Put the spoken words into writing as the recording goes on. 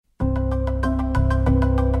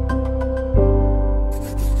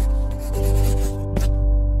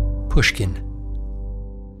Pushkin.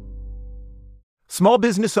 Small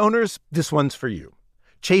business owners, this one's for you.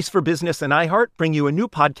 Chase for Business and iHeart bring you a new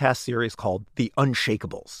podcast series called The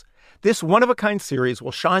Unshakables. This one-of-a-kind series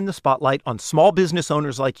will shine the spotlight on small business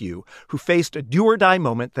owners like you who faced a do-or-die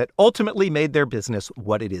moment that ultimately made their business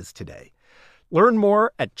what it is today. Learn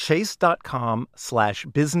more at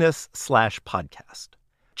chase.com/business/podcast.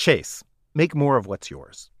 Chase, make more of what's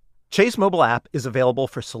yours. Chase mobile app is available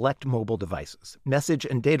for select mobile devices. Message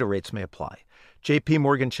and data rates may apply. J.P.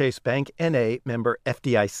 Morgan Chase Bank, N.A., member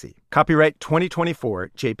FDIC. Copyright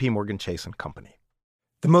 2024, J.P. Morgan Chase & Company.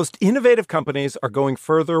 The most innovative companies are going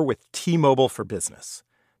further with T-Mobile for Business.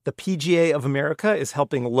 The PGA of America is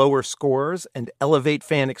helping lower scores and elevate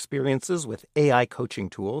fan experiences with AI coaching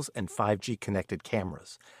tools and 5G connected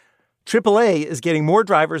cameras. AAA is getting more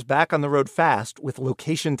drivers back on the road fast with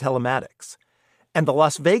location telematics. And the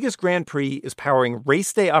Las Vegas Grand Prix is powering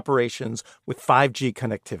race day operations with 5G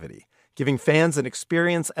connectivity, giving fans an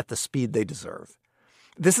experience at the speed they deserve.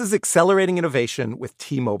 This is accelerating innovation with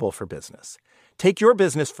T-Mobile for Business. Take your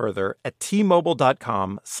business further at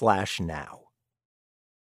T-Mobile.com/now.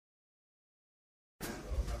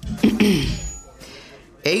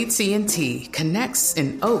 AT&T connects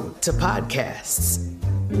an ode to podcasts.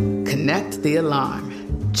 Connect the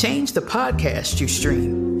alarm. Change the podcast you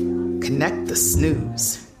stream. Connect the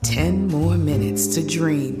snooze. 10 more minutes to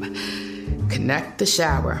dream. Connect the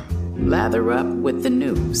shower. Lather up with the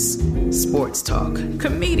news. Sports talk,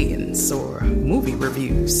 comedians, or movie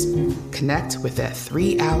reviews. Connect with that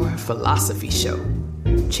 3-hour philosophy show.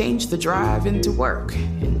 Change the drive into work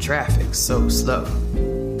in traffic so slow.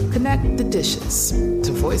 Connect the dishes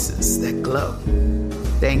to voices that glow.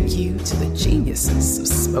 Thank you to the geniuses of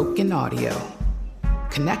spoken audio.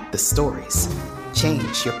 Connect the stories.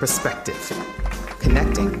 Change your perspective.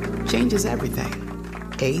 Connecting changes everything.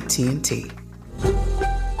 AT&T.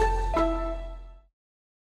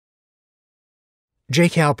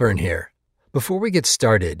 Jake Halpern here. Before we get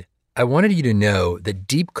started, I wanted you to know that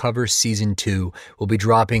Deep Cover Season 2 will be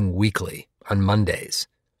dropping weekly on Mondays.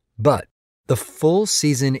 But the full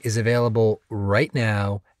season is available right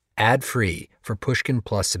now, ad-free, for Pushkin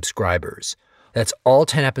Plus subscribers. That's all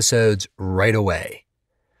 10 episodes right away.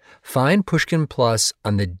 Find Pushkin Plus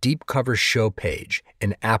on the Deep Cover show page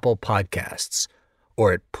in Apple Podcasts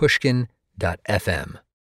or at pushkin.fm.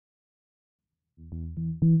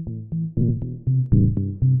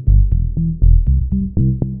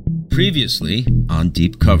 Previously on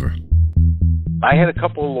Deep Cover. I had a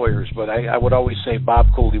couple of lawyers, but I would always say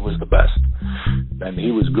Bob Cooley was the best. And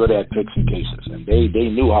he was good at fixing cases. And they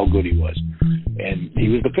knew how good he was. And he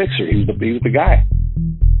was the fixer. He was the guy.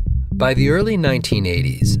 By the early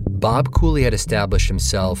 1980s, Bob Cooley had established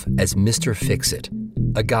himself as Mr. Fix-It,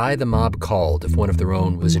 a guy the mob called if one of their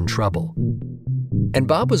own was in trouble. And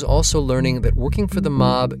Bob was also learning that working for the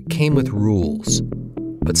mob came with rules.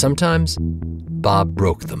 But sometimes, Bob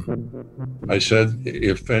broke them. I said,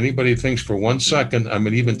 if anybody thinks for 1 second I'm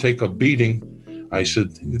going to even take a beating, I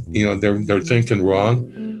said, they're thinking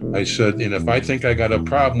wrong. I said, and if I think I got a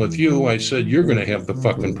problem with you, I said, you're going to have the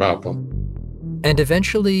fucking problem. And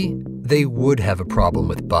eventually, they would have a problem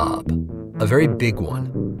with Bob, a very big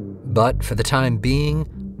one. But for the time being,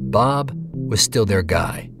 Bob was still their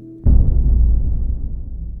guy.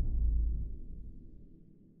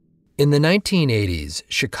 In the 1980s,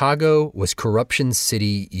 Chicago was Corruption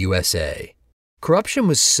City, USA. Corruption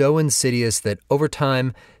was so insidious that over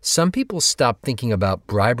time, some people stopped thinking about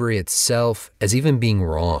bribery itself as even being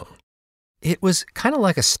wrong. It was kind of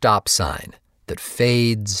like a stop sign that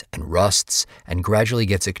fades and rusts and gradually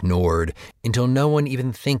gets ignored until no one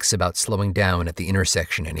even thinks about slowing down at the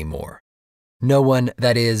intersection anymore. No one,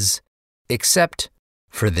 that is, except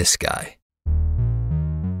for this guy.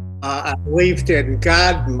 I believed in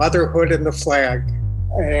God, motherhood, and the flag,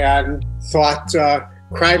 and thought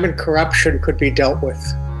crime and corruption could be dealt with.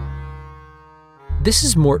 This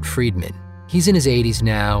is Mort Friedman. He's in his 80s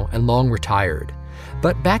now and long retired.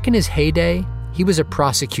 But back in his heyday, he was a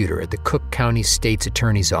prosecutor at the Cook County State's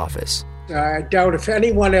Attorney's Office. I doubt if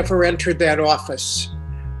anyone ever entered that office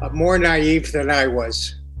more naive than I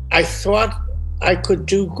was. I thought I could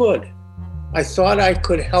do good. I thought I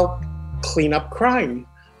could help clean up crime.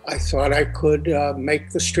 I thought I could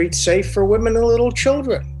make the streets safe for women and little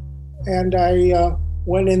children. And I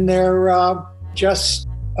went in there just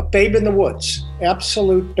a babe in the woods,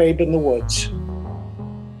 absolute babe in the woods.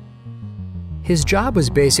 His job was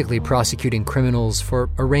basically prosecuting criminals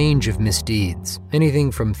for a range of misdeeds,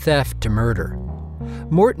 anything from theft to murder.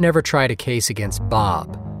 Mort never tried a case against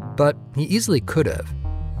Bob, but he easily could have.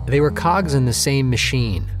 They were cogs in the same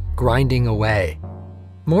machine, grinding away.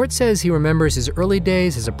 Mort says he remembers his early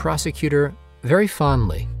days as a prosecutor very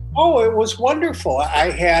fondly. Oh, it was wonderful.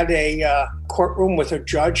 I had a courtroom with a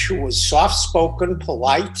judge who was soft-spoken,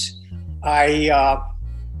 polite. I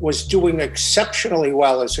was doing exceptionally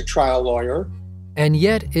well as a trial lawyer. And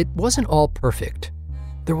yet, it wasn't all perfect.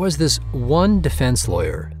 There was this one defense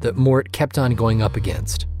lawyer that Mort kept on going up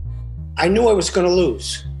against. I knew I was going to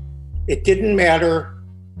lose. It didn't matter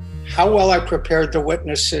how well I prepared the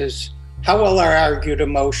witnesses, how well I argued a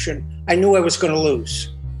motion. I knew I was going to lose.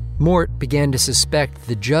 Mort began to suspect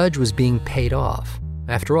the judge was being paid off.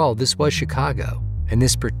 After all, this was Chicago, and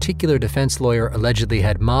this particular defense lawyer allegedly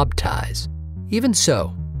had mob ties. Even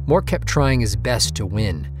so, Mort kept trying his best to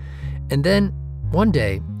win. And then, one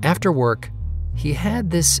day, after work, he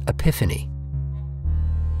had this epiphany.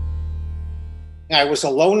 I was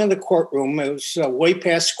alone in the courtroom. It was way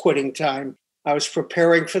past quitting time. I was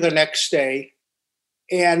preparing for the next day,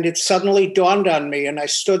 and it suddenly dawned on me, and I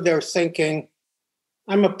stood there thinking,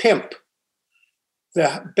 I'm a pimp.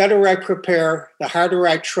 The better I prepare, the harder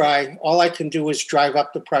I try, all I can do is drive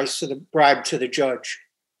up the price of the bribe to the judge.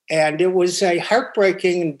 And it was a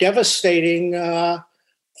heartbreaking and devastating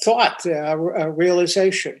thought, a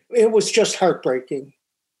realization. It was just heartbreaking.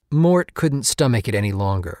 Mort couldn't stomach it any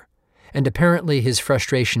longer, and apparently his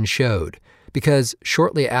frustration showed, because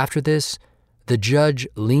shortly after this, the judge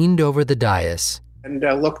leaned over the dais and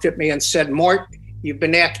looked at me and said, Mort, you've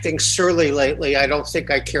been acting surly lately. I don't think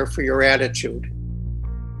I care for your attitude.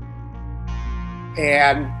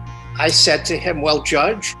 And I said to him, well,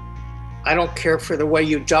 Judge, I don't care for the way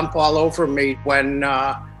you dump all over me when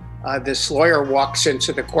this lawyer walks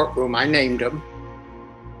into the courtroom. I named him.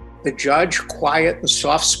 The judge, quiet and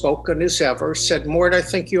soft-spoken as ever, said, Mort, I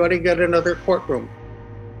think you ought to get another courtroom.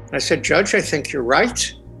 I said, Judge, I think you're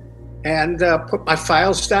right. And put my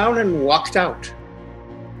files down and walked out.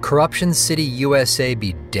 Corruption City, USA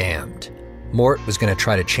be damned. Mort was going to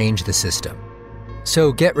try to change the system.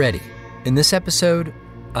 So get ready. In this episode,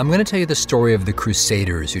 I'm going to tell you the story of the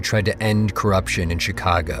Crusaders who tried to end corruption in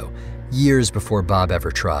Chicago years before Bob ever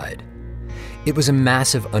tried. It was a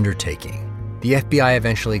massive undertaking. The FBI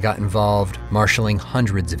eventually got involved, marshaling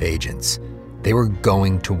hundreds of agents. They were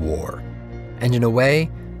going to war. And in a way,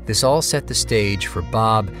 this all set the stage for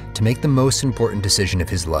Bob to make the most important decision of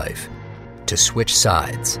his life, to switch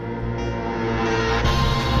sides.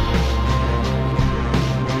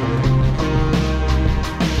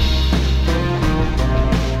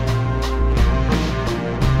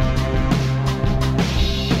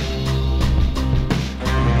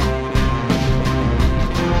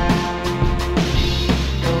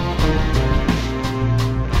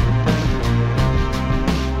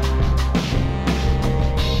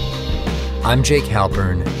 I'm Jake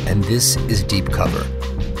Halpern, and this is Deep Cover,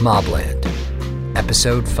 Mobland,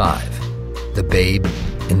 Episode 5, The Babe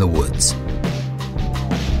in the Woods.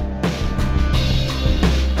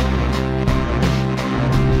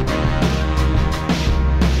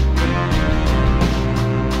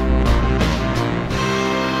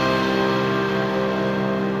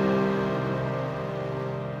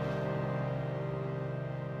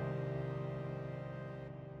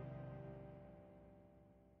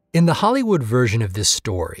 In the Hollywood version of this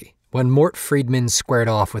story, when Mort Friedman squared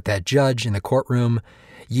off with that judge in the courtroom,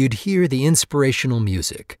 you'd hear the inspirational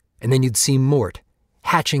music, and then you'd see Mort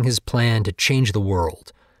hatching his plan to change the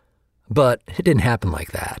world. But it didn't happen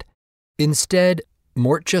like that. Instead,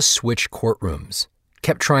 Mort just switched courtrooms,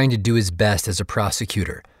 kept trying to do his best as a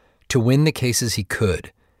prosecutor, to win the cases he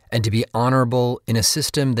could, and to be honorable in a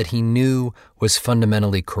system that he knew was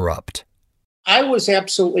fundamentally corrupt. I was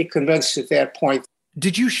absolutely convinced at that point.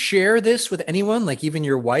 Did you share this with anyone, like even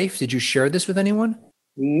your wife? Did you share this with anyone?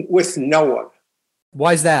 With no one.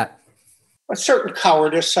 Why is that? A certain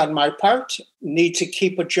cowardice on my part, need to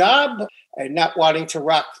keep a job, and not wanting to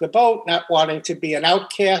rock the boat, not wanting to be an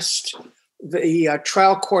outcast. The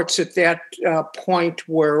trial courts at that point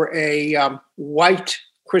were a white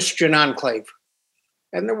Christian enclave.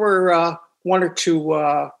 And there were one or two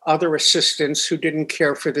other assistants who didn't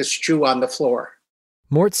care for this Jew on the floor.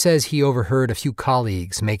 Mort says he overheard a few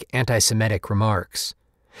colleagues make anti-Semitic remarks.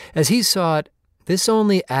 As he saw it, this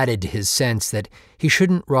only added to his sense that he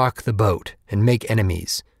shouldn't rock the boat and make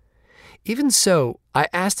enemies. Even so, I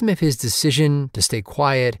asked him if his decision to stay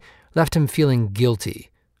quiet left him feeling guilty,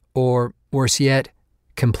 or, worse yet,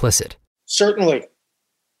 complicit. Certainly.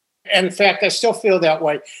 And in fact, I still feel that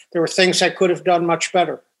way. There were things I could have done much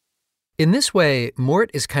better. In this way,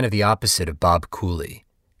 Mort is kind of the opposite of Bob Cooley,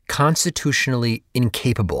 constitutionally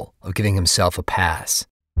incapable of giving himself a pass.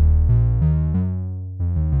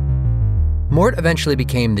 Mort eventually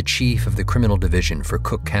became the chief of the criminal division for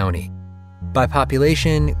Cook County. By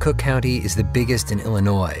population, Cook County is the biggest in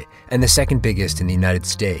Illinois and the second biggest in the United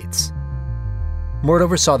States. Mort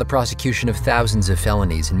oversaw the prosecution of thousands of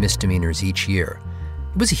felonies and misdemeanors each year.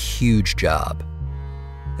 It was a huge job.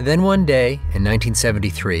 Then one day, in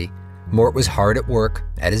 1973, Mort was hard at work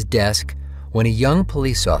at his desk when a young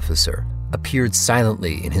police officer appeared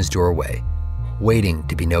silently in his doorway, waiting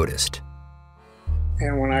to be noticed.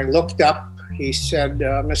 And when I looked up, he said,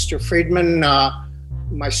 Mr. Friedman,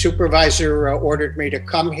 my supervisor ordered me to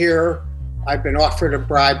come here. I've been offered a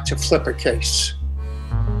bribe to flip a case.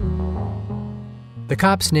 The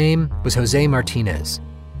cop's name was Jose Martinez.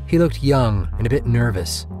 He looked young and a bit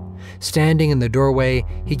nervous. Standing in the doorway,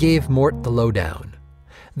 he gave Mort the lowdown.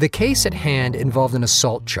 The case at hand involved an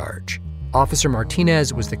assault charge. Officer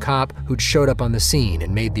Martinez was the cop who'd showed up on the scene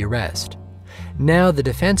and made the arrest. Now the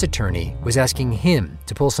defense attorney was asking him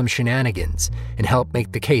to pull some shenanigans and help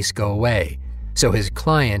make the case go away, so his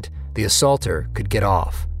client, the assaulter, could get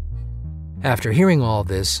off. After hearing all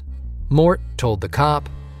this, Mort told the cop,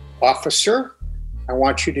 Officer, I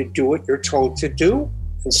want you to do what you're told to do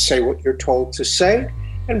and say what you're told to say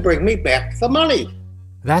and bring me back the money.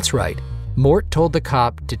 That's right. Mort told the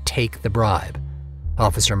cop to take the bribe.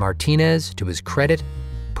 Officer Martinez, to his credit,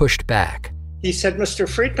 pushed back. He said, Mr.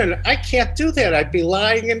 Friedman, I can't do that. I'd be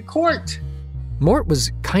lying in court. Mort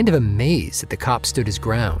was kind of amazed that the cop stood his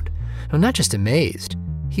ground. No, not just amazed.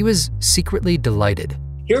 He was secretly delighted.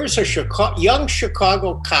 Here's a young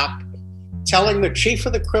Chicago cop telling the chief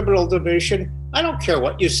of the criminal division, I don't care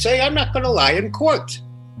what you say, I'm not going to lie in court.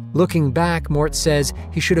 Looking back, Mort says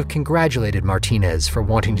he should have congratulated Martinez for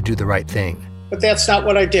wanting to do the right thing. But that's not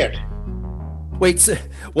what I did. Wait, so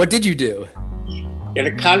what did you do? In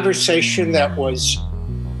a conversation that was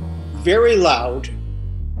very loud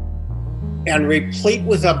and replete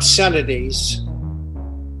with obscenities,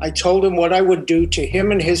 I told him what I would do to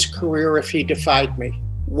him and his career if he defied me.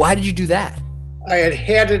 Why did you do that? I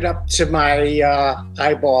had it up to my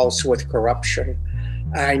eyeballs with corruption.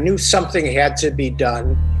 I knew something had to be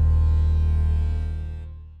done.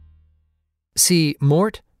 See,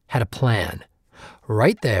 Mort had a plan.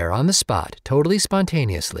 Right there on the spot, totally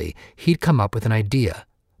spontaneously, he'd come up with an idea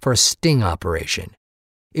for a sting operation.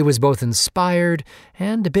 It was both inspired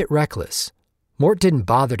and a bit reckless. Mort didn't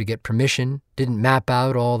bother to get permission, didn't map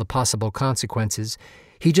out all the possible consequences.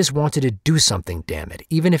 He just wanted to do something, damn it,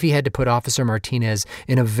 even if he had to put Officer Martinez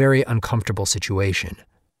in a very uncomfortable situation.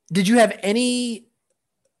 Did you have any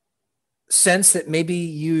sense that maybe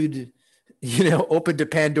you'd, opened a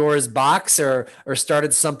Pandora's box or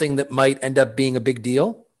started something that might end up being a big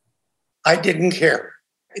deal? I didn't care.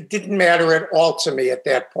 It didn't matter at all to me at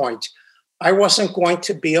that point. I wasn't going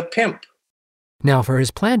to be a pimp. Now, for his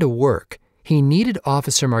plan to work, he needed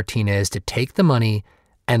Officer Martinez to take the money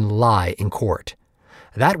and lie in court.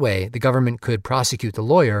 That way, the government could prosecute the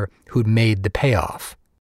lawyer who'd made the payoff.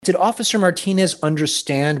 Did Officer Martinez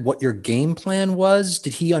understand what your game plan was?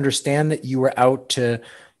 Did he understand that you were out to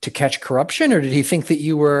catch corruption, or did he think that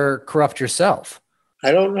you were corrupt yourself?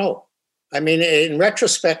 I don't know. I mean, in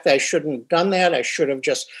retrospect, I shouldn't have done that. I should have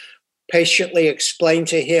just patiently explained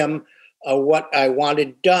to him what I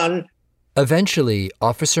wanted done. Eventually,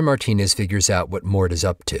 Officer Martinez figures out what Mort is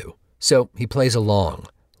up to, so he plays along,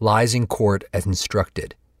 lies in court as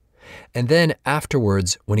instructed. And then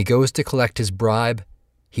afterwards, when he goes to collect his bribe,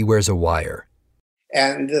 he wears a wire.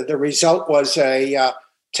 And the result was a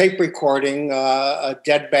tape recording, a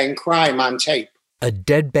dead bang crime on tape. A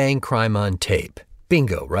dead bang crime on tape.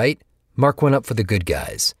 Bingo, right? Mark one up for the good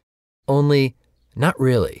guys. Only, not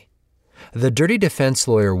really. The dirty defense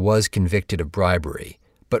lawyer was convicted of bribery,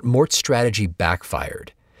 but Mort's strategy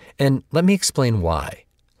backfired. And let me explain why.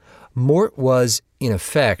 Mort was, in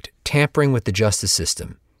effect, tampering with the justice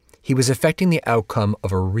system. He was affecting the outcome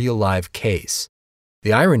of a real live case.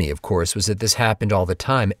 The irony, of course, was that this happened all the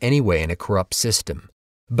time anyway in a corrupt system.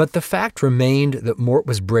 But the fact remained that Mort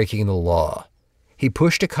was breaking the law. He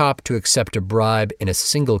pushed a cop to accept a bribe in a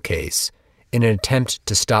single case in an attempt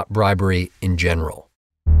to stop bribery in general.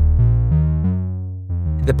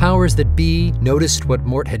 The powers that be noticed what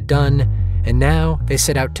Mort had done, and now they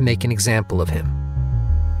set out to make an example of him.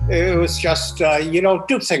 It was just, you don't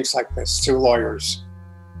do things like this to lawyers.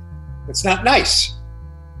 It's not nice.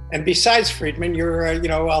 And besides, Friedman, you're,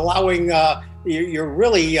 allowing, you're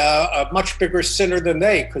really a much bigger sinner than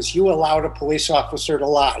they, because you allowed a police officer to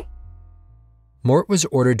lie. Mort was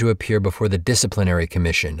ordered to appear before the Disciplinary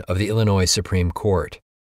Commission of the Illinois Supreme Court.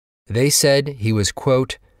 They said he was,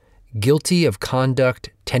 quote, guilty of conduct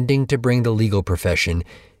tending to bring the legal profession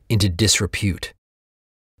into disrepute.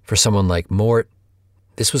 For someone like Mort,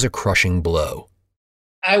 this was a crushing blow.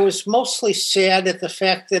 I was mostly sad at the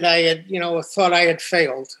fact that I had, thought I had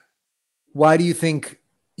failed. Why do you think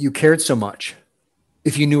you cared so much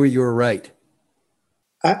if you knew you were right?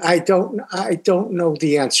 I don't know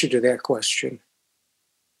the answer to that question.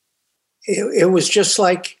 It was just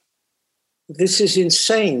like, this is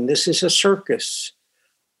insane. This is a circus.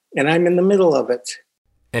 And I'm in the middle of it.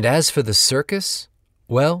 And as for the circus,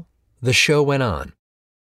 well, the show went on.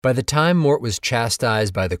 By the time Mort was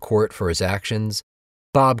chastised by the court for his actions,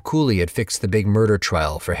 Bob Cooley had fixed the big murder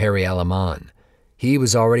trial for Harry Alaman. He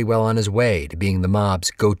was already well on his way to being the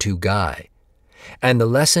mob's go-to guy. And the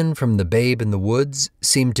lesson from The Babe in the Woods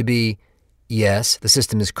seemed to be, yes, the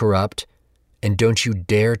system is corrupt, and don't you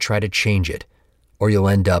dare try to change it, or you'll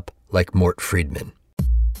end up like Mort Friedman.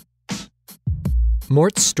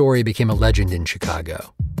 Mort's story became a legend in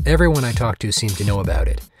Chicago. Everyone I talked to seemed to know about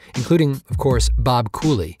it, including, of course, Bob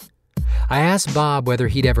Cooley. I asked Bob whether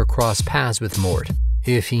he'd ever crossed paths with Mort,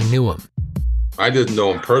 if he knew him. I didn't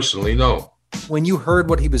know him personally, no. When you heard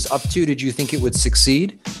what he was up to, did you think it would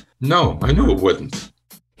succeed? No, I knew it wouldn't.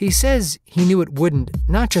 He says he knew it wouldn't,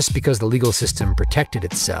 not just because the legal system protected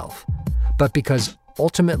itself, but because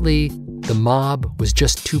ultimately the mob was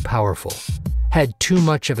just too powerful, had too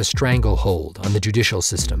much of a stranglehold on the judicial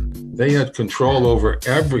system. They had control over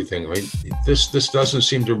everything. I mean, this doesn't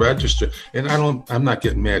seem to register. And I'm not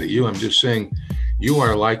getting mad at you. I'm just saying you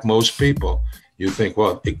are like most people. You think,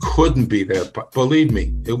 well, it couldn't be that. Believe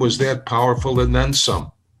me, it was that powerful and then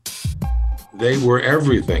some. They were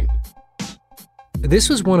everything. This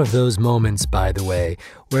was one of those moments, by the way,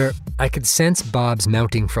 where I could sense Bob's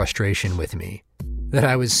mounting frustration with me. That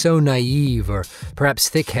I was so naive or perhaps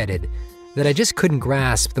thick-headed that I just couldn't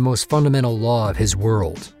grasp the most fundamental law of his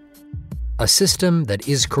world. A system that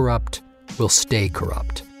is corrupt will stay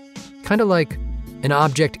corrupt. Kind of like an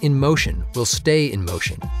object in motion will stay in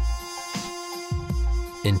motion.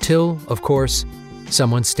 Until, of course,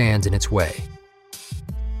 someone stands in its way.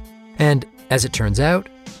 And as it turns out,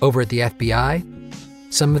 over at the FBI,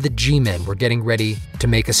 some of the G-men were getting ready to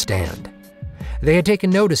make a stand. They had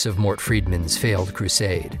taken notice of Mort Friedman's failed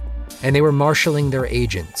crusade, and they were marshaling their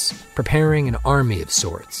agents, preparing an army of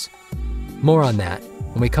sorts. More on that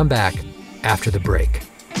when we come back after the break.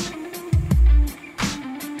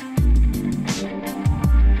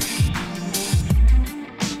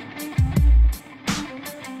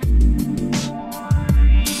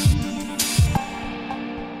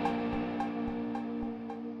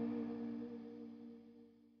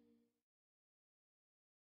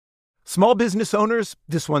 Small business owners,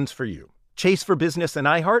 this one's for you. Chase for Business and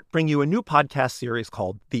iHeart bring you a new podcast series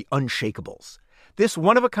called The Unshakables. This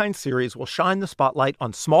one-of-a-kind series will shine the spotlight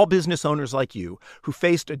on small business owners like you who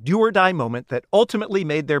faced a do-or-die moment that ultimately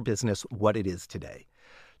made their business what it is today.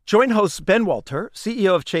 Join hosts Ben Walter,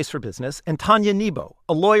 CEO of Chase for Business, and Tanya Nebo,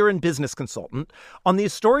 a lawyer and business consultant, on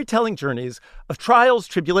these storytelling journeys of trials,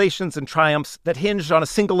 tribulations, and triumphs that hinged on a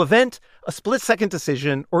single event, a split-second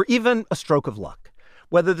decision, or even a stroke of luck.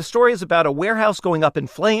 Whether the story is about a warehouse going up in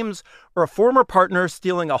flames or a former partner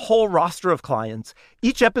stealing a whole roster of clients,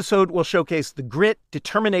 each episode will showcase the grit,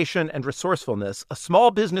 determination, and resourcefulness a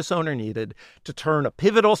small business owner needed to turn a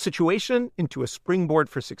pivotal situation into a springboard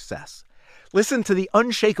for success. Listen to The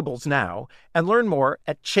Unshakables now and learn more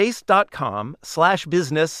at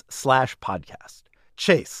chase.com/business/podcast.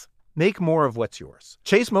 Chase, make more of what's yours.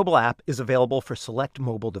 Chase mobile app is available for select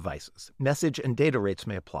mobile devices. Message and data rates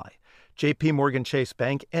may apply. J.P. Morgan Chase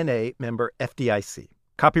Bank, N.A., member FDIC.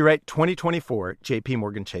 Copyright 2024, J.P.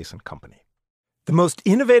 Morgan Chase & Company. The most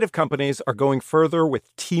innovative companies are going further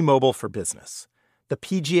with T-Mobile for Business. The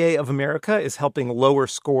PGA of America is helping lower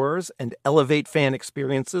scores and elevate fan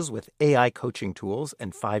experiences with AI coaching tools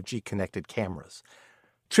and 5G connected cameras.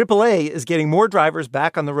 AAA is getting more drivers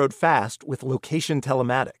back on the road fast with location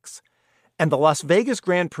telematics. And the Las Vegas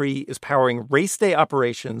Grand Prix is powering race day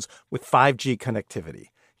operations with 5G connectivity,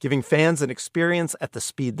 giving fans an experience at the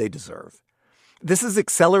speed they deserve. This is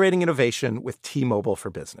accelerating innovation with T-Mobile for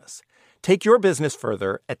Business. Take your business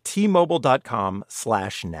further at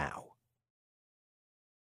T-Mobile.com/now.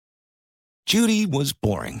 Judy was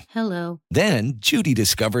boring. Hello. Then Judy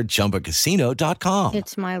discovered ChumbaCasino.com.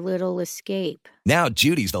 It's my little escape. Now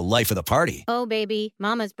Judy's the life of the party. Oh, baby,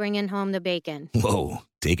 mama's bringing home the bacon. Whoa,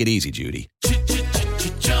 take it easy, Judy.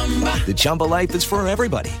 The Chumba life is for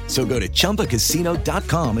everybody. So go to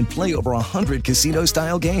ChumbaCasino.com and play over 100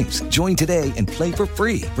 casino-style games. Join today and play for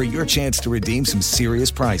free for your chance to redeem some serious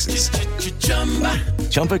prizes.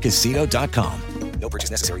 ChumbaCasino.com. No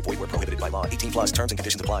purchase necessary. Void where prohibited by law. 18+ terms and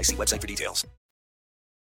conditions apply. See website for details.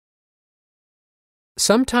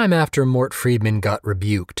 Sometime after Mort Friedman got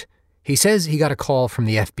rebuked, he says he got a call from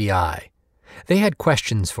the FBI. They had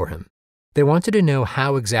questions for him. They wanted to know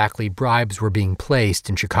how exactly bribes were being placed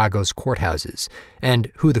in Chicago's courthouses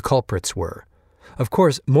and who the culprits were. Of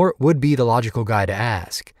course, Mort would be the logical guy to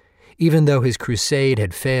ask. Even though his crusade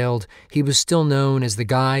had failed, he was still known as the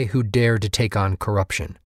guy who dared to take on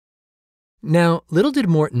corruption. Now, little did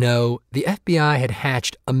Mort know, the FBI had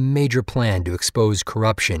hatched a major plan to expose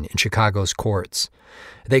corruption in Chicago's courts.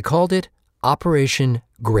 They called it Operation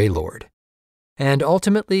Greylord. And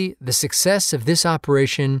ultimately, the success of this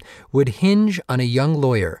operation would hinge on a young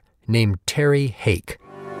lawyer named Terry Hake.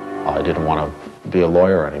 I didn't want to be a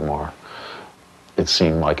lawyer anymore. It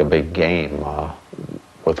seemed like a big game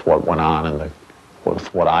with what went on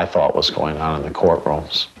with what I thought was going on in the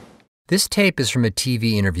courtrooms. This tape is from a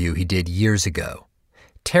TV interview he did years ago.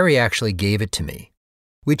 Terry actually gave it to me.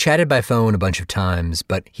 We chatted by phone a bunch of times,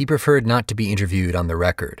 but he preferred not to be interviewed on the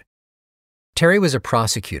record. Terry was a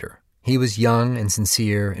prosecutor. He was young and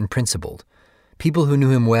sincere and principled. People who knew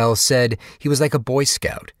him well said he was like a Boy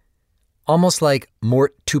Scout, almost like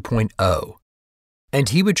Mort 2.0. And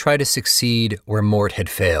he would try to succeed where Mort had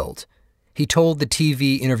failed. He told the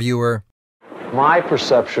TV interviewer, "My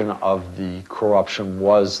perception of the corruption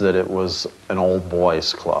was that it was an old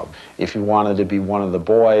boys club. If you wanted to be one of the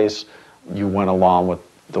boys, you went along with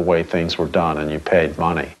the way things were done and you paid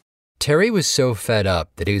money." Terry was so fed up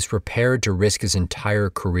that he was prepared to risk his entire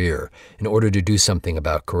career in order to do something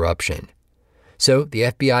about corruption. So the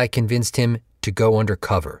FBI convinced him to go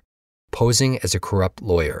undercover, posing as a corrupt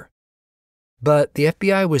lawyer. But the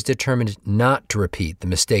FBI was determined not to repeat the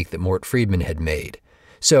mistake that Mort Friedman had made.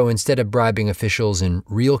 So instead of bribing officials in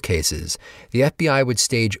real cases, the FBI would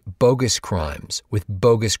stage bogus crimes with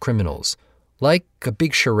bogus criminals, like a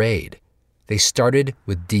big charade. They started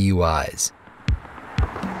with DUIs.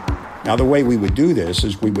 Now, the way we would do this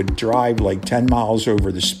is we would drive like 10 miles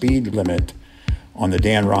over the speed limit on the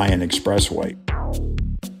Dan Ryan Expressway.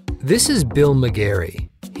 This is Bill McGarry.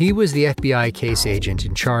 He was the FBI case agent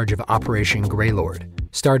in charge of Operation Greylord,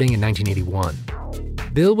 starting in 1981.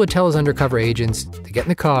 Bill would tell his undercover agents to get in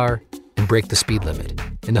the car and break the speed limit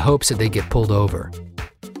in the hopes that they'd get pulled over.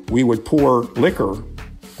 We would pour liquor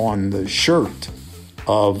on the shirt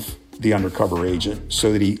of the undercover agent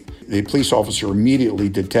so that the police officer immediately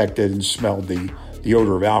detected and smelled the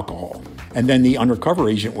odor of alcohol. And then the undercover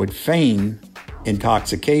agent would feign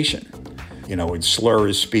intoxication. Would slur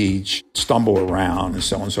his speech, stumble around, and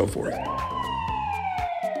so on and so forth.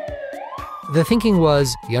 The thinking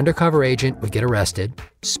was the undercover agent would get arrested,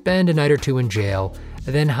 spend a night or two in jail,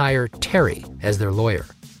 and then hire Terry as their lawyer.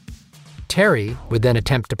 Terry would then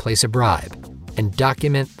attempt to place a bribe and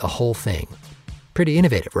document the whole thing. Pretty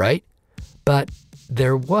innovative, right? But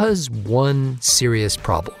there was one serious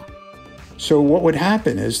problem. So what would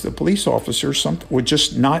happen is the police officer would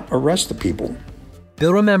just not arrest the people.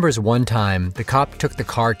 Bill remembers one time the cop took the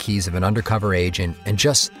car keys of an undercover agent and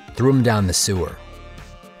just threw them down the sewer.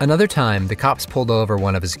 Another time, the cops pulled over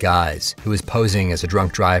one of his guys who was posing as a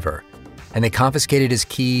drunk driver, and they confiscated his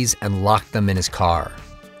keys and locked them in his car.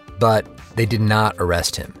 But they did not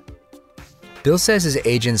arrest him. Bill says his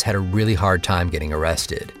agents had a really hard time getting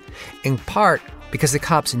arrested, in part because the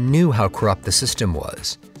cops knew how corrupt the system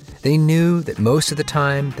was. They knew that most of the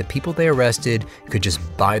time, the people they arrested could just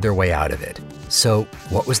buy their way out of it. So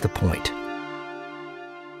what was the point?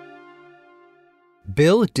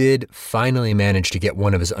 Bill did finally manage to get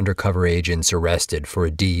one of his undercover agents arrested for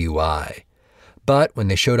a DUI. But when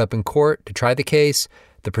they showed up in court to try the case,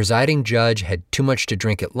 the presiding judge had too much to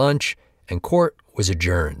drink at lunch, and court was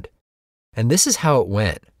adjourned. And this is how it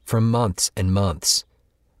went for months and months.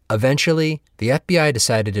 Eventually, the FBI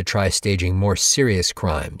decided to try staging more serious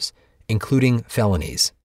crimes, including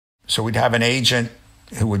felonies. So we'd have an agent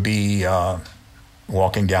who would be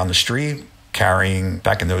walking down the street, carrying,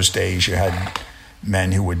 back in those days, you had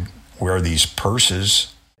men who would wear these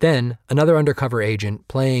purses. Then, another undercover agent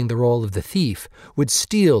playing the role of the thief would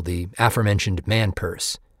steal the aforementioned man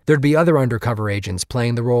purse. There'd be other undercover agents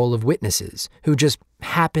playing the role of witnesses who just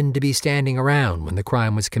happened to be standing around when the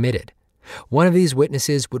crime was committed. One of these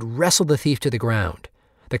witnesses would wrestle the thief to the ground.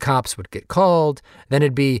 The cops would get called, then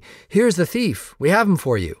it'd be, "Here's the thief, we have him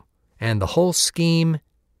for you." And the whole scheme,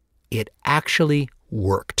 it actually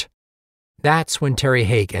worked. That's when Terry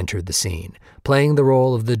Hake entered the scene, playing the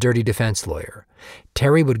role of the dirty defense lawyer.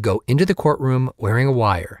 Terry would go into the courtroom wearing a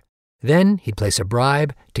wire. Then he'd place a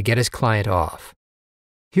bribe to get his client off.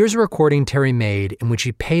 Here's a recording Terry made in which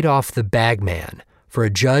he paid off the bagman for a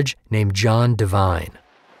judge named John Devine.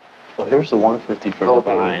 Well, here's the $150 for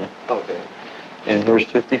Devine. Okay. And here's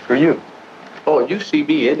 $50 for you. Oh, you see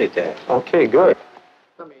me in it then. Okay, good.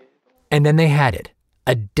 And then they had it,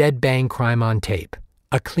 a dead bang crime on tape.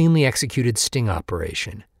 a cleanly executed sting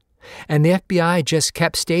operation. And the FBI just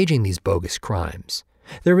kept staging these bogus crimes.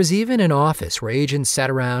 There was even an office where agents sat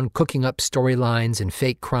around cooking up storylines and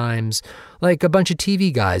fake crimes, like a bunch of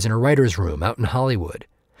TV guys in a writer's room out in Hollywood.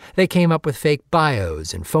 They came up with fake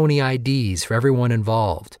bios and phony IDs for everyone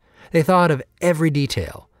involved. They thought of every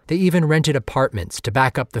detail. They even rented apartments to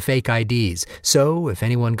back up the fake IDs, so if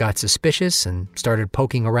anyone got suspicious and started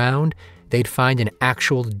poking around, they'd find an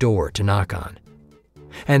actual door to knock on.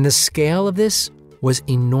 And the scale of this was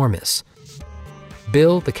enormous.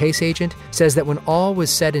 Bill, the case agent, says that when all was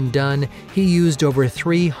said and done, he used over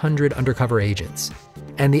 300 undercover agents.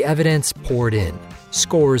 And the evidence poured in.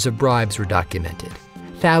 Scores of bribes were documented.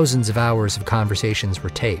 Thousands of hours of conversations were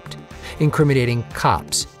taped, incriminating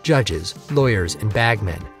cops, judges, lawyers, and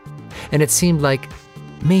bagmen. And it seemed like,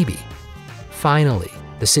 maybe, finally,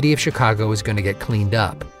 the city of Chicago was going to get cleaned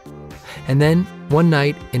up. And then, one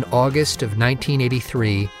night in August of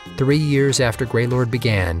 1983, 3 years after Greylord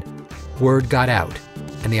began, word got out,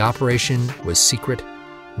 and the operation was secret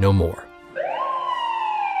no more.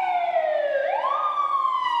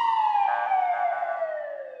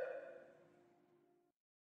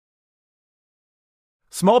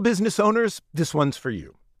 Small business owners, this one's for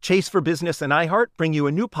you. Chase for Business and iHeart bring you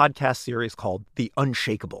a new podcast series called The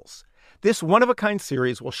Unshakables. This one-of-a-kind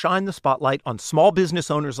series will shine the spotlight on small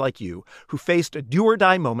business owners like you who faced a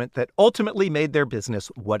do-or-die moment that ultimately made their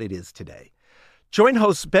business what it is today. Join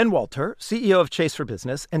hosts Ben Walter, CEO of Chase for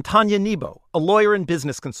Business, and Tanya Nebo, a lawyer and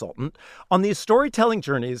business consultant, on these storytelling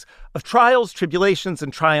journeys of trials, tribulations,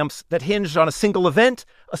 and triumphs that hinged on a single event,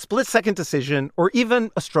 a split-second decision, or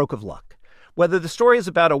even a stroke of luck. Whether the story is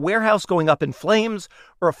about a warehouse going up in flames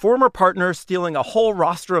or a former partner stealing a whole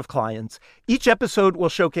roster of clients, each episode will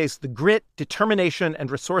showcase the grit, determination,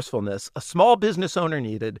 and resourcefulness a small business owner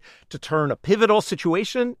needed to turn a pivotal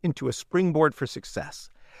situation into a springboard for success.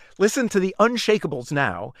 Listen to The Unshakables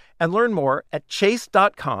now and learn more at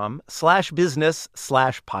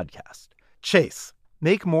chase.com/business/podcast. Chase.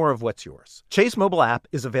 Make more of what's yours. Chase mobile app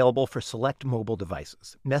is available for select mobile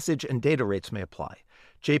devices. Message and data rates may apply.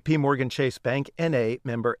 JP Morgan Chase Bank, N.A.,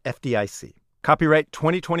 member FDIC. Copyright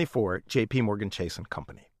 2024, JP Morgan Chase &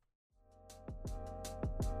 Company.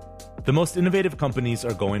 The most innovative companies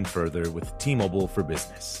are going further with T-Mobile for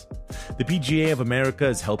Business. The PGA of America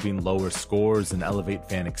is helping lower scores and elevate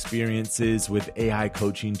fan experiences with AI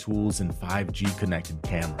coaching tools and 5G connected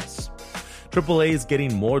cameras. AAA is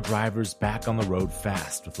getting more drivers back on the road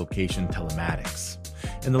fast with location telematics.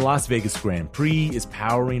 And the Las Vegas Grand Prix is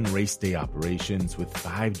powering race day operations with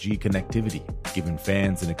 5G connectivity, giving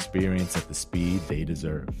fans an experience at the speed they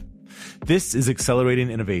deserve. This is accelerating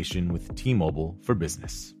innovation with T-Mobile for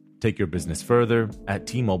Business. Take your business further at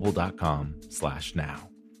T-Mobile.com/now.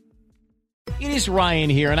 It is Ryan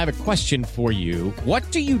here, and I have a question for you.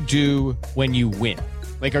 What do you do when you win?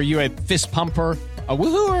 Like, are you a fist pumper, a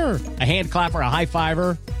woohooer, a hand clapper, a high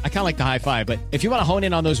fiver? I kind of like the high five, but if you want to hone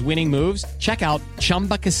in on those winning moves, check out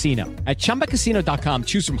Chumba Casino. At ChumbaCasino.com,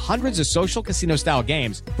 choose from hundreds of social casino-style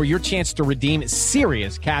games for your chance to redeem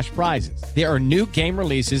serious cash prizes. There are new game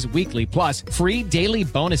releases weekly, plus free daily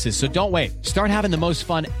bonuses, so don't wait. Start having the most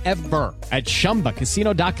fun ever at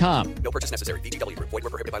ChumbaCasino.com. No purchase necessary. VGW. Void where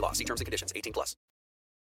prohibited by law. See terms and conditions. 18+.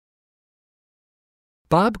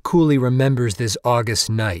 Bob Cooley remembers this August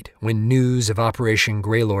night when news of Operation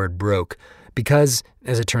Greylord broke because,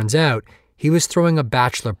 as it turns out, he was throwing a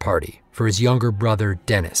bachelor party for his younger brother,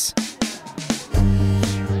 Dennis.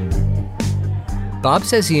 Bob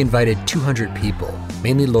says he invited 200 people,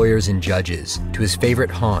 mainly lawyers and judges, to his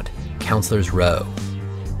favorite haunt, Counselor's Row.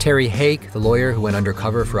 Terry Hake, the lawyer who went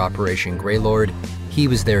undercover for Operation Greylord, he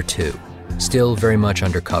was there too, still very much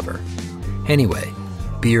undercover. Anyway,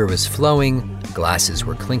 beer was flowing, glasses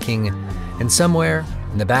were clinking, and somewhere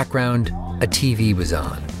in the background, a TV was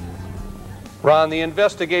on. Ron, the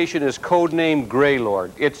investigation is codenamed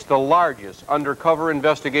Greylord. It's the largest undercover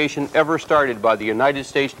investigation ever started by the United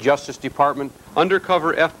States Justice Department.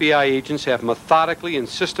 Undercover FBI agents have methodically and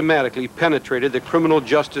systematically penetrated the criminal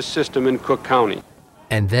justice system in Cook County.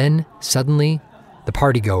 And then, suddenly, the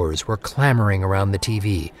partygoers were clamoring around the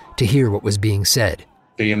TV to hear what was being said.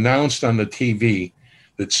 They announced on the TV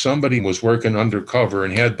that somebody was working undercover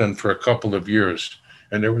and had been for a couple of years.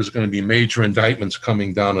 And there was going to be major indictments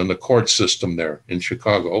coming down on the court system there in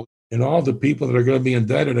Chicago. And all the people that are going to be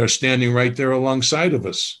indicted are standing right there alongside of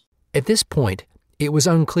us. At this point, it was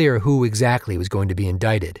unclear who exactly was going to be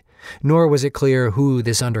indicted, nor was it clear who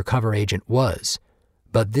this undercover agent was.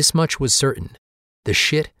 But this much was certain. The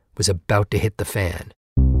shit was about to hit the fan.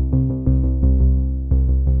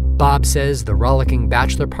 Bob says the rollicking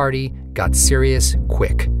bachelor party got serious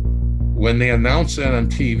quick. when they announced that on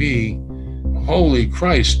TV, holy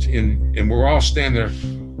Christ, and we're all standing there.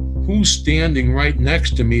 Who's standing right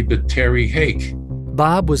next to me but Terry Hake?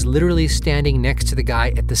 Bob was literally standing next to the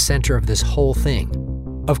guy at the center of this whole thing.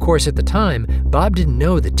 Of course, at the time, Bob didn't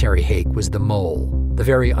know that Terry Hake was the mole, the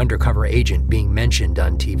very undercover agent being mentioned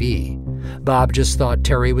on TV. Bob just thought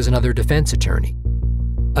Terry was another defense attorney.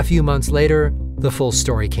 A few months later, the full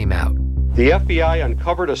story came out. The FBI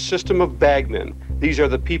uncovered a system of bagmen. These are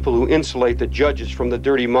the people who insulate the judges from the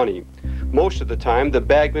dirty money. Most of the time, the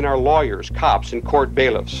bagmen are lawyers, cops, and court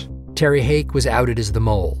bailiffs. Terry Hake was outed as the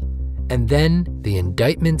mole, and then the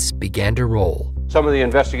indictments began to roll. Some of the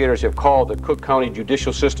investigators have called the Cook County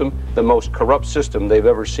judicial system the most corrupt system they've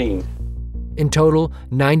ever seen. In total,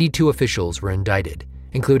 92 officials were indicted,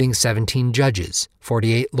 including 17 judges,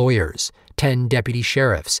 48 lawyers, 10 deputy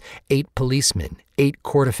sheriffs, 8 policemen, 8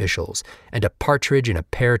 court officials, and a partridge in a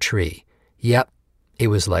pear tree. Yep, it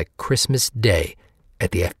was like Christmas Day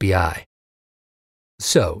at the FBI.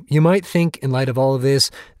 So, you might think, in light of all of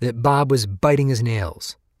this, that Bob was biting his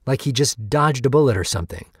nails, like he just dodged a bullet or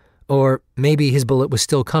something. Or maybe his bullet was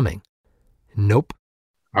still coming. Nope.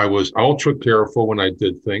 I was ultra careful when I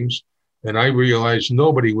did things, and I realized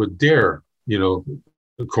nobody would dare,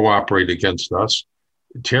 cooperate against us.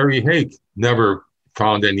 Terry Hake never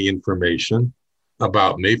found any information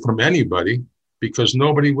about me from anybody because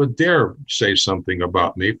nobody would dare say something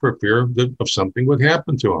about me for fear of something would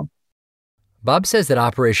happen to him. Bob says that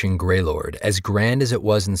Operation Greylord, as grand as it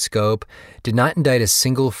was in scope, did not indict a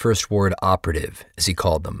single First Ward operative, as he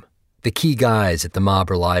called them, the key guys that the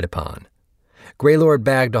mob relied upon. Greylord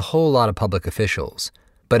bagged a whole lot of public officials,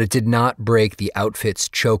 but it did not break the outfit's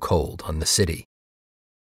chokehold on the city.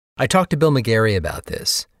 I talked to Bill McGarry about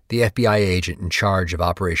this, the FBI agent in charge of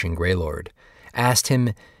Operation Greylord. Asked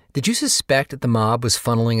him, did you suspect that the mob was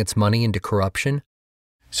funneling its money into corruption?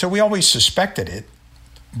 So we always suspected it,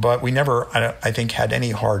 but we never, I think, had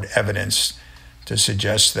any hard evidence to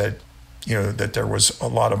suggest that, that there was a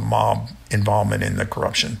lot of mob involvement in the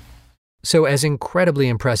corruption. So as incredibly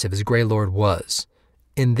impressive as Greylord was,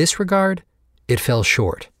 in this regard, it fell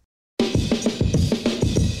short.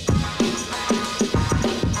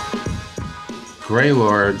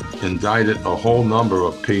 Greylord indicted a whole number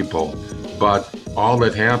of people, but all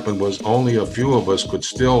that happened was only a few of us could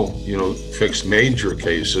still, fix major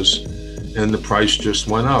cases, and the price just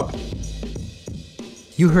went up.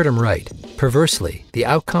 You heard him right. Perversely, the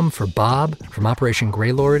outcome for Bob from Operation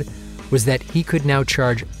Greylord was that he could now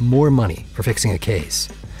charge more money for fixing a case,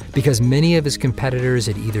 because many of his competitors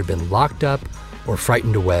had either been locked up or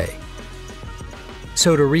frightened away.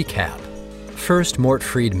 So to recap, first Mort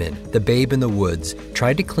Friedman, the babe in the woods,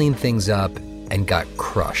 tried to clean things up and got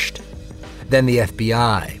crushed. Then the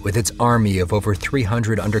FBI, with its army of over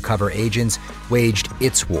 300 undercover agents, waged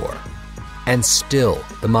its war. And still,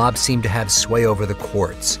 the mob seemed to have sway over the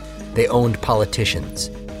courts. They owned politicians.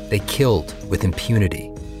 They killed with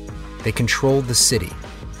impunity. They controlled the city.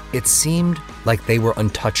 It seemed like they were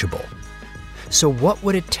untouchable. So what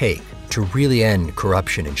would it take to really end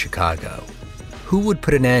corruption in Chicago? Who would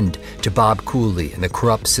put an end to Bob Cooley and the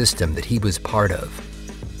corrupt system that he was part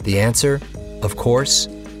of? The answer, of course,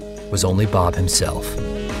 was only Bob himself.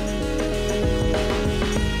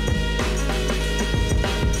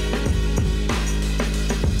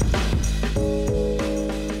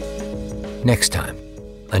 Next time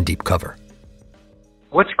on Deep Cover.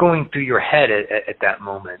 What's going through your head at that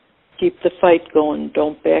moment? Keep the fight going.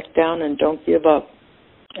 Don't back down and don't give up.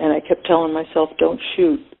 And I kept telling myself, don't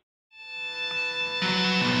shoot.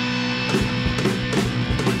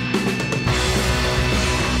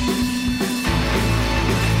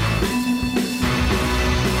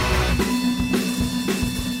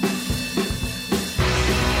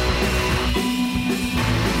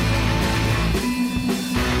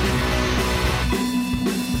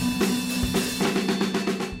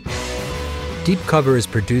 Deep Cover is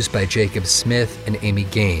produced by Jacob Smith and Amy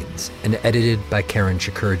Gaines and edited by Karen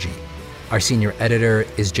Shakurji. Our senior editor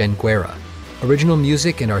is Jen Guerra. Original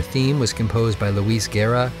music and our theme was composed by Luis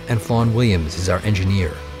Guerra, and Fawn Williams is our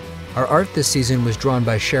engineer. Our art this season was drawn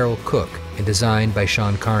by Cheryl Cook and designed by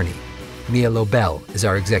Sean Carney. Mia Lobel is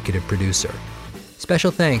our executive producer.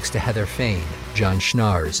 Special thanks to Heather Fain, John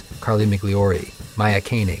Schnars, Carly Migliori, Maya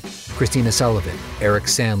Koenig, Christina Sullivan, Eric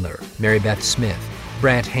Sandler, Mary Beth Smith,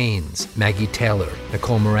 Brant Haynes, Maggie Taylor,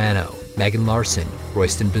 Nicole Morano, Megan Larson,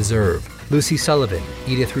 Royston Beserve, Lucy Sullivan,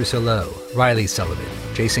 Edith Rousselot, Riley Sullivan,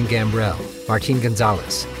 Jason Gambrell, Martin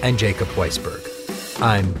Gonzalez, and Jacob Weisberg.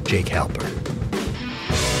 I'm Jake Halper.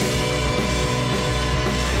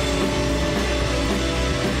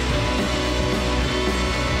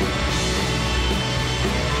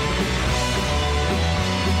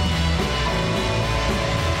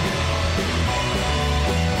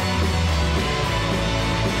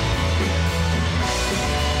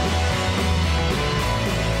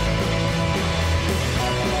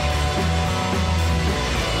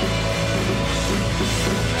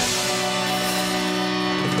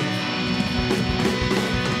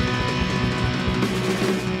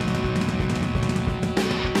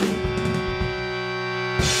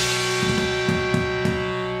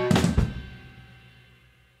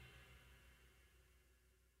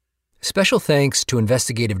 Special thanks to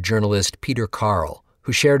investigative journalist Peter Carl,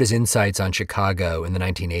 who shared his insights on Chicago in the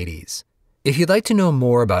 1980s. If you'd like to know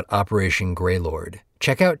more about Operation Greylord,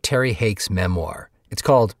 check out Terry Hake's memoir. It's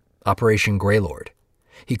called Operation Greylord.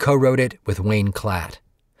 He co-wrote it with Wayne Klatt.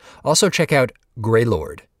 Also check out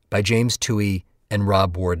Greylord by James Toohey and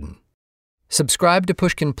Rob Warden. Subscribe to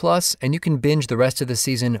Pushkin Plus and you can binge the rest of the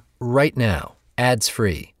season right now,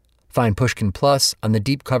 ads-free. Find Pushkin Plus on the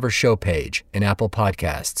Deep Cover show page in Apple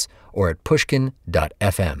Podcasts or at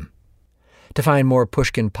pushkin.fm. To find more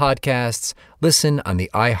Pushkin podcasts, listen on the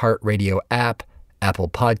iHeartRadio app, Apple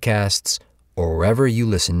Podcasts, or wherever you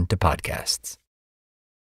listen to podcasts.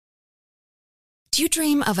 Do you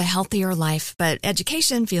dream of a healthier life, but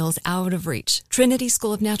education feels out of reach? Trinity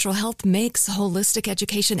School of Natural Health makes holistic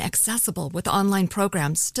education accessible with online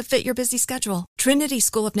programs to fit your busy schedule. Trinity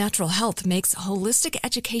School of Natural Health makes holistic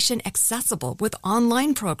education accessible with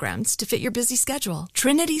online programs to fit your busy schedule.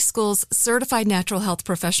 Trinity School's Certified Natural Health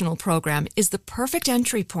Professional Program is the perfect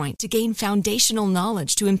entry point to gain foundational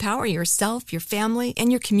knowledge to empower yourself, your family,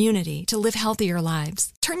 and your community to live healthier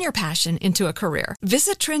lives. Turn your passion into a career.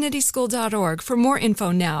 Visit trinityschool.org for more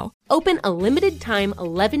info now. Open a limited-time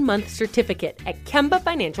 11-month certificate at Kemba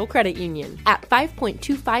Financial Credit Union. At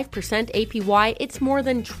 5.25% APY, it's more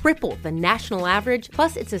than triple the national average,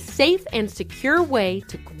 plus it's a safe and secure way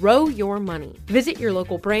to grow your money. Visit your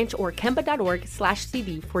local branch or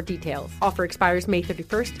kemba.org/cb for details. Offer expires May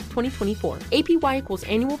 31st, 2024. APY equals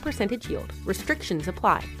annual percentage yield. Restrictions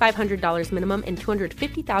apply. $500 minimum and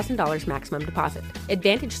 $250,000 maximum deposit.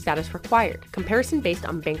 Advantage status required. Comparison based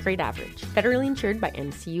on bank rate average. Federally insured by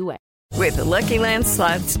NCUA. With the Lucky Land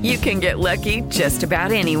Slots, you can get lucky just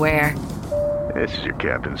about anywhere. This is your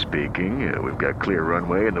captain speaking. We've got clear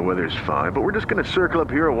runway and the weather's fine, but we're just going to circle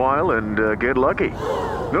up here a while and get lucky.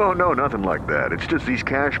 No, nothing like that. It's just these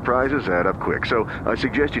cash prizes add up quick. So I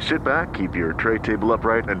suggest you sit back, keep your tray table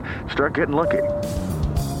upright, and start getting lucky.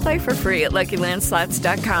 Play for free at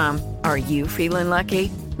LuckyLandSlots.com. Are you feeling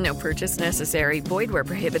lucky? No purchase necessary. Void where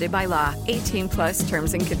prohibited by law. 18+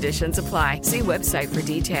 terms and conditions apply. See website for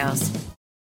details.